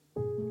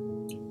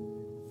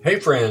Hey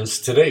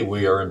friends, today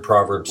we are in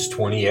Proverbs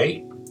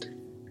 28.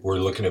 We're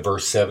looking at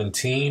verse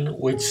 17,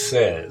 which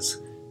says,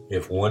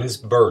 "If one is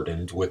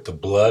burdened with the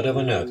blood of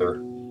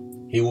another,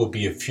 he will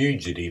be a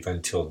fugitive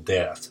until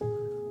death.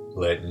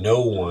 Let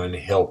no one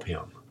help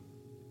him."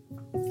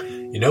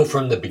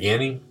 From the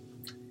beginning,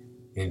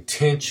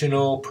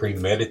 intentional,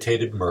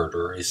 premeditated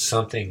murder is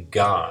something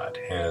God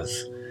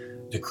has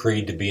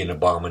decreed to be an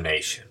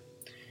abomination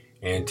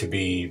and to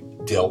be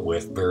dealt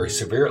with very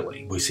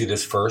severely. We see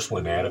this first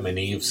when Adam and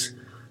Eve's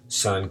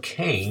son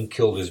Cain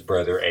killed his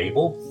brother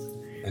Abel.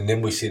 And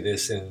then we see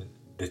this in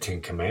the Ten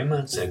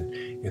Commandments and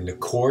in the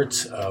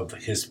courts of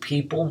his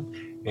people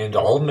and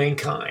all of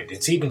mankind.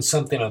 It's even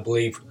something I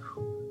believe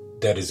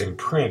that is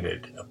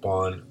imprinted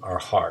upon our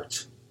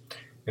hearts.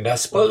 And I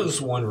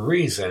suppose one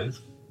reason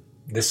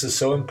this is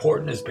so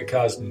important is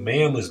because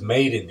man was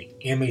made in the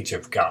image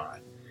of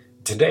God.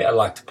 Today I'd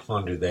like to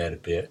ponder that a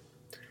bit.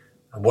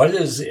 What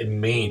does it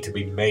mean to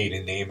be made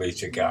in the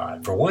image of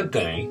God? For one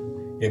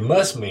thing, it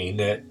must mean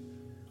that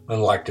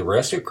unlike the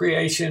rest of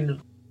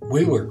creation,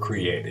 we were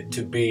created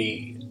to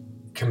be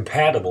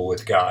compatible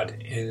with God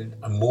in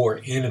a more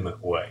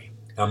intimate way.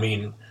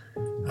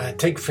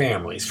 Take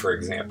families, for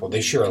example.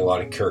 They share a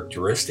lot of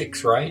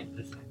characteristics, right?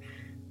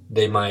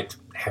 They might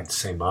have the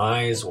same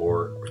eyes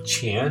or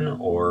chin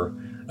or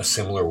a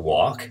similar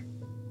walk.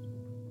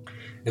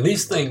 And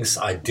these things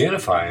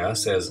identify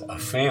us as a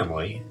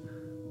family,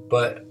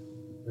 but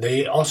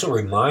they also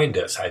remind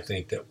us, I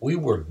think, that we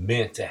were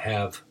meant to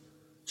have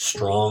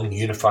strong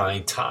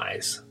unifying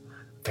ties,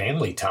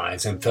 family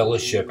ties, and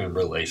fellowship and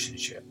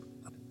relationship.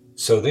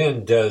 So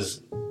then,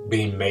 does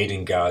being made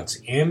in God's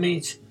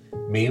image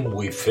mean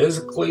we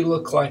physically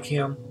look like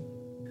Him?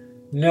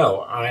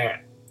 No, I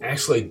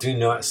actually do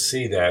not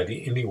see that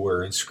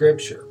anywhere in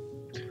Scripture.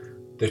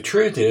 The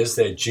truth is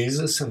that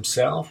Jesus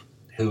Himself,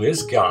 who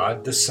is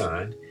God the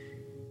Son,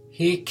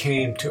 He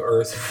came to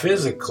earth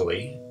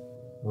physically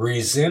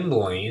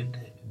resembling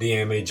the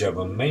image of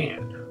a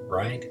man,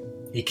 right?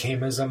 He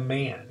came as a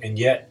man. And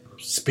yet,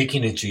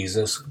 speaking of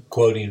Jesus,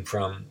 quoting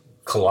from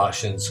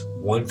Colossians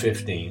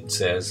 1:15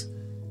 says,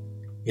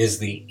 "is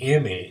the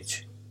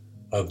image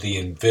of the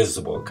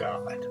invisible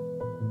God."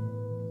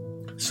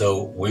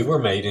 So we were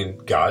made in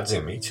God's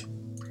image,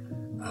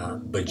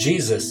 but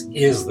Jesus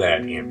is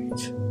that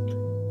image.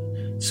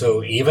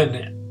 So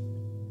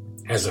even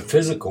as a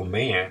physical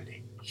man,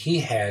 He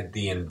had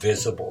the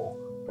invisible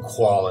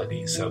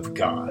qualities of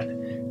God.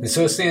 And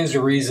so it stands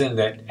to reason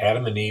that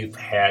Adam and Eve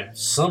had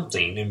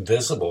something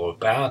invisible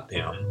about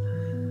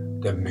them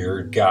that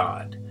mirrored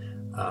God.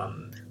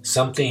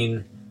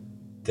 Something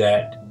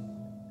that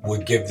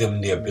would give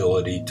them the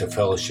ability to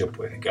fellowship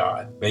with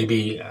God.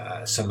 Maybe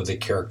some of the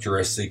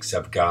characteristics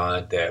of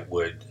God that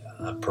would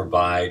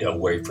provide a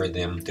way for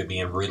them to be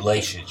in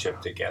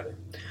relationship together.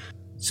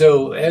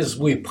 So as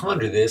we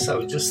ponder this, I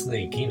was just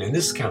thinking, and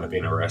this is kind of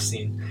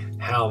interesting,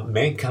 how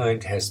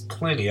mankind has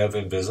plenty of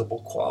invisible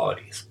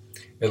qualities,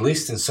 at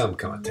least in some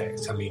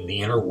contexts.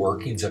 The inner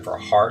workings of our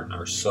heart and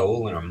our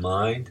soul and our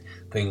mind,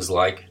 things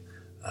like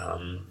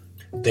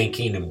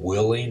thinking and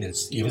willing and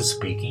even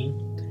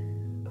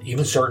speaking,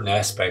 even certain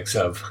aspects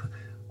of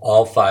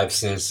all five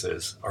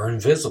senses are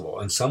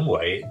invisible in some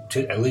way,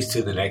 at least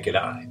to the naked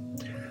eye.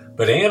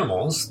 But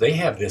animals, they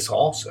have this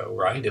also,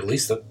 right? At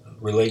least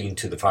relating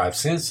to the five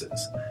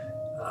senses.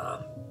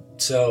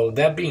 So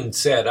that being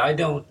said, I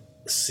don't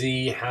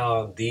see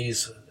how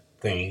these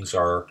things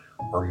are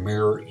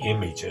mirror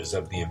images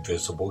of the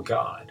invisible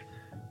God,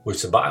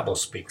 which the Bible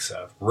speaks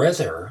of.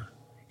 Rather,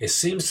 it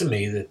seems to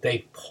me that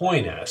they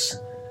point us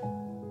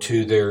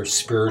to their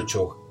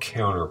spiritual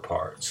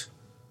counterparts,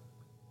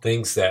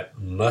 things that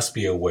must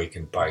be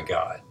awakened by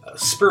God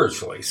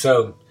spiritually.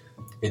 So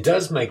it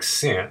does make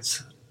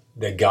sense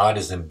that God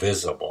is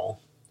invisible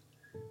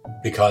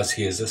because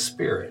He is a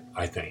spirit,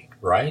 I think,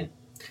 right?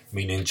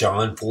 In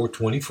John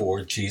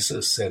 4:24,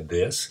 Jesus said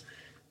this,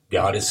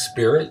 "God is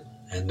spirit,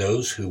 and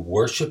those who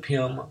worship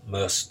Him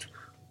must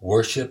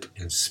worship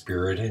in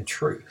spirit and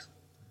truth."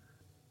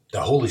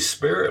 The Holy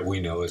Spirit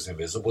we know is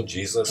invisible.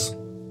 Jesus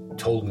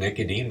told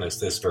Nicodemus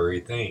this very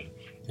thing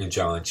in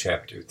John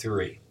chapter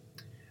 3.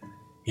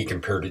 He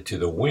compared it to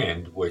the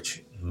wind,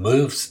 which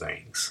moves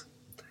things.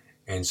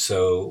 And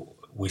so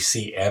we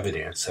see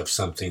evidence of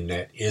something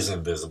that is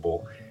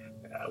invisible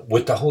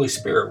with the Holy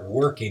Spirit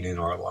working in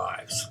our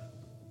lives.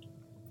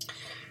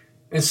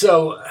 And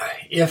so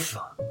if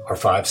our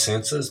five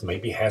senses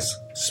maybe has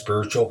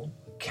spiritual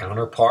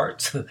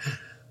counterparts,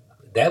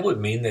 that would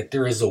mean that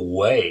there is a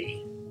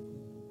way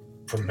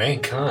for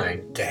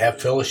mankind to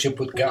have fellowship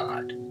with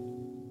God.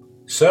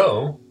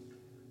 So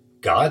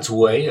God's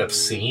way of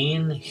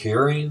seeing,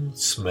 hearing,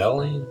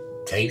 smelling,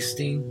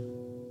 tasting,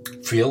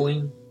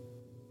 feeling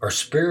are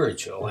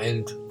spiritual.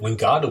 And when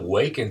God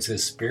awakens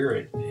His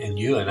Spirit in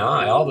you and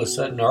I, all of a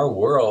sudden our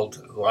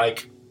world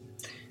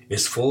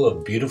is full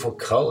of beautiful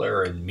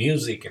color and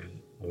music and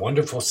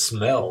wonderful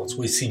smells.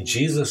 We see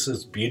Jesus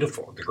as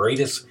beautiful, the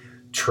greatest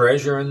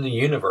treasure in the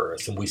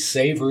universe, and we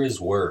savor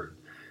His Word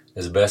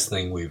as the best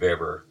thing we've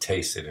ever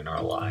tasted in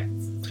our life.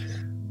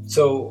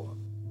 So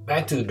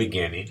back to the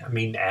beginning.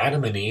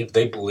 Adam and Eve,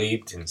 they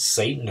believed in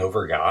Satan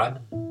over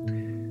God,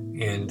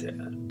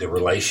 and the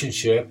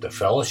relationship, the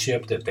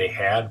fellowship that they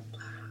had,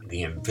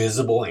 the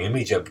invisible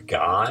image of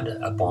God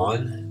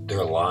upon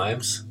their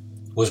lives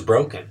was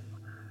broken.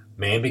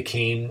 Man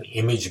became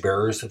image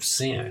bearers of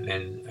sin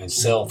and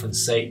self and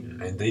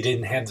Satan, and they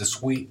didn't have the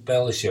sweet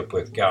fellowship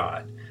with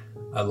God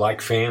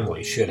like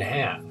family should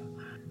have.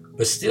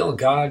 But still,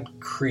 God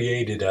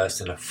created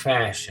us in a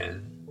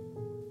fashion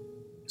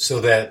so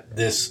that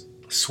this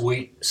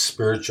sweet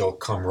spiritual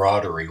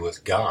camaraderie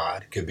with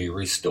God could be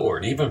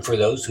restored, even for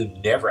those who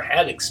never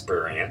had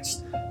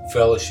experienced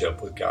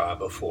fellowship with God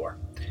before.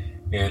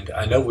 And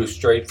I know we've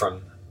strayed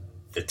from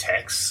the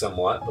text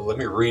somewhat, but let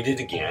me read it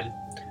again.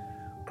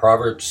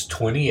 Proverbs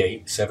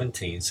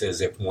 28:17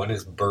 says, if one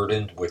is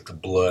burdened with the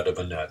blood of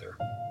another,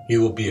 he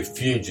will be a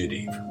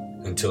fugitive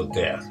until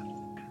death.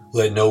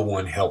 Let no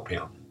one help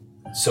him.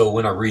 So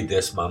when I read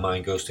this, my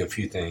mind goes to a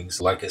few things.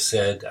 Like I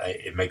said,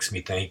 it makes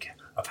me think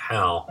of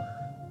how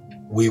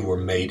we were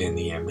made in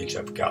the image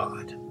of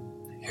God.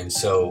 And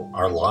so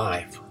our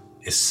life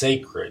is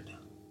sacred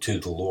to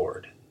the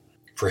Lord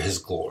for his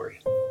glory.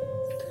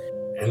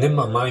 And then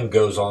my mind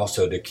goes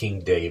also to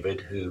King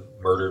David, who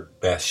murdered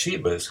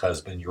Bathsheba's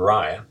husband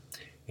Uriah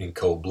in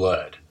cold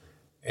blood.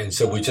 And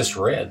so we just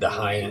read the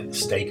high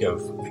stake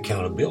of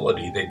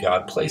accountability that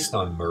God placed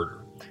on murder.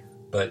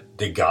 But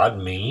did God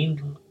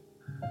mean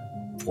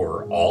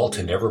for all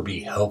to never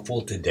be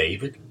helpful to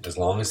David as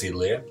long as he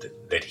lived,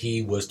 that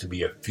he was to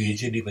be a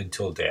fugitive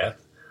until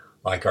death,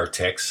 like our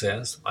text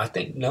says? I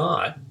think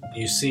not.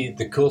 You see,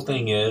 the cool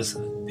thing is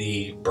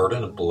the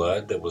burden of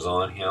blood that was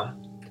on him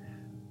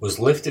was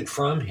lifted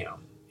from him.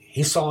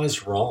 He saw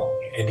his wrong,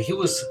 and he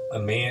was a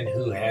man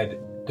who had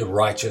the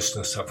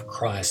righteousness of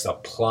Christ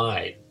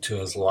applied to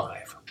his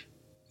life.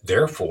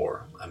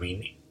 Therefore,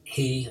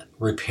 he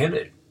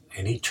repented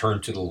and he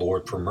turned to the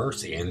Lord for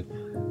mercy.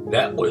 And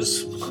that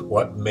was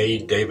what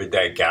made David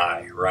that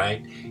guy,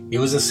 right? He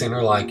was a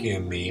sinner like you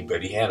and me,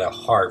 but he had a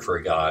heart for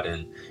God,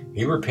 and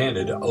he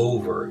repented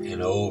over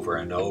and over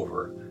and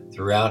over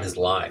throughout his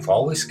life,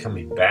 always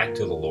coming back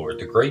to the Lord.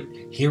 The great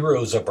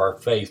heroes of our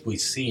faith, we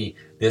see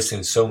this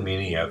in so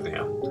many of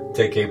them.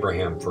 Take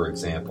Abraham, for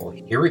example.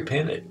 He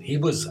repented. He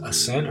was a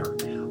sinner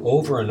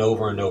over and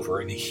over and over,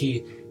 and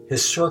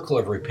his circle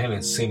of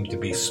repentance seemed to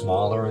be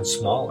smaller and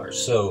smaller.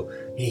 So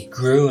he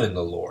grew in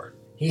the Lord.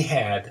 He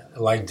had,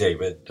 like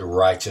David, the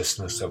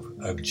righteousness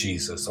of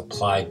Jesus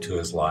applied to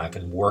his life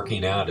and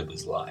working out of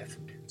his life.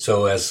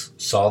 So as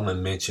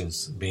Solomon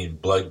mentions being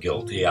blood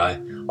guilty,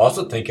 I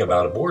also think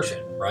about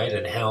abortion, right?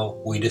 And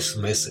how we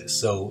dismiss it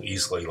so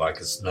easily, like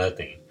it's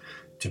nothing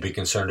to be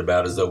concerned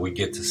about, as though we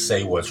get to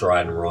say what's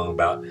right and wrong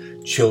about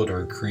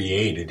children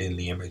created in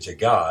the image of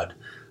God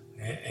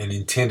and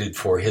intended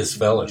for his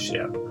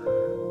fellowship.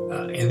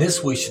 In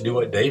this, we should do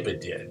what David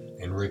did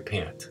and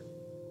repent.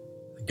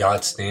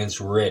 God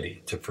stands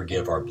ready to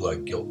forgive our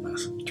blood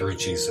guiltness through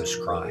Jesus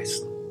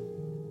Christ.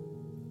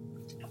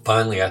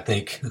 Finally, I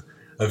think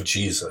of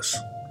Jesus,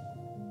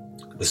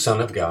 the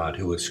Son of God,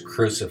 who was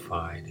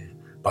crucified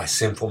by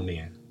sinful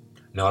men,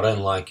 not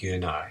unlike you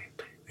and I.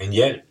 And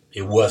yet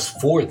it was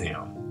for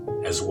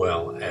them as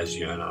well as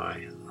you and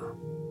I.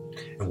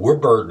 And we're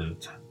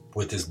burdened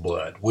with his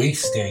blood. We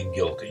stand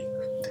guilty.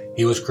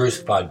 He was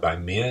crucified by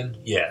men,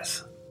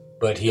 yes,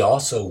 but he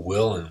also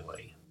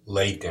willingly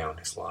laid down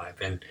his life.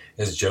 And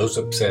as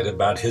Joseph said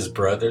about his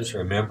brothers,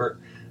 remember,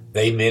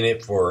 they meant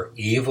it for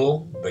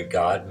evil, but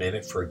God meant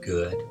it for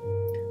good.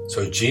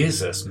 So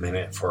Jesus meant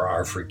it for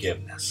our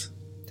forgiveness.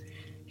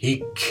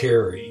 He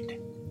carried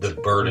the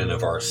burden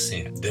of our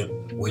sin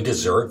that we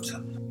deserved,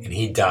 and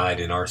he died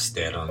in our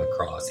stead on the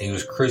cross. He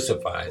was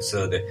crucified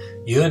so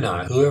that you and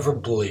I, whoever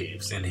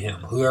believes in him,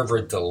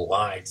 whoever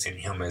delights in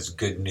him as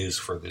good news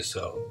for the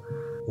soul,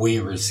 we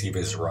receive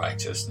his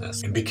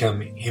righteousness and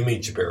become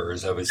image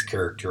bearers of his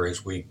character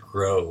as we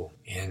grow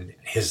in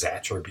his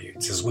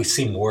attributes, as we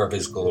see more of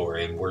his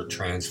glory and we're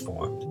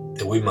transformed,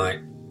 that we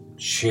might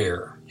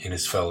share in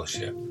his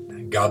fellowship.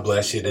 God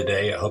bless you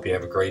today. I hope you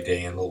have a great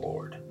day in the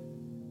Lord.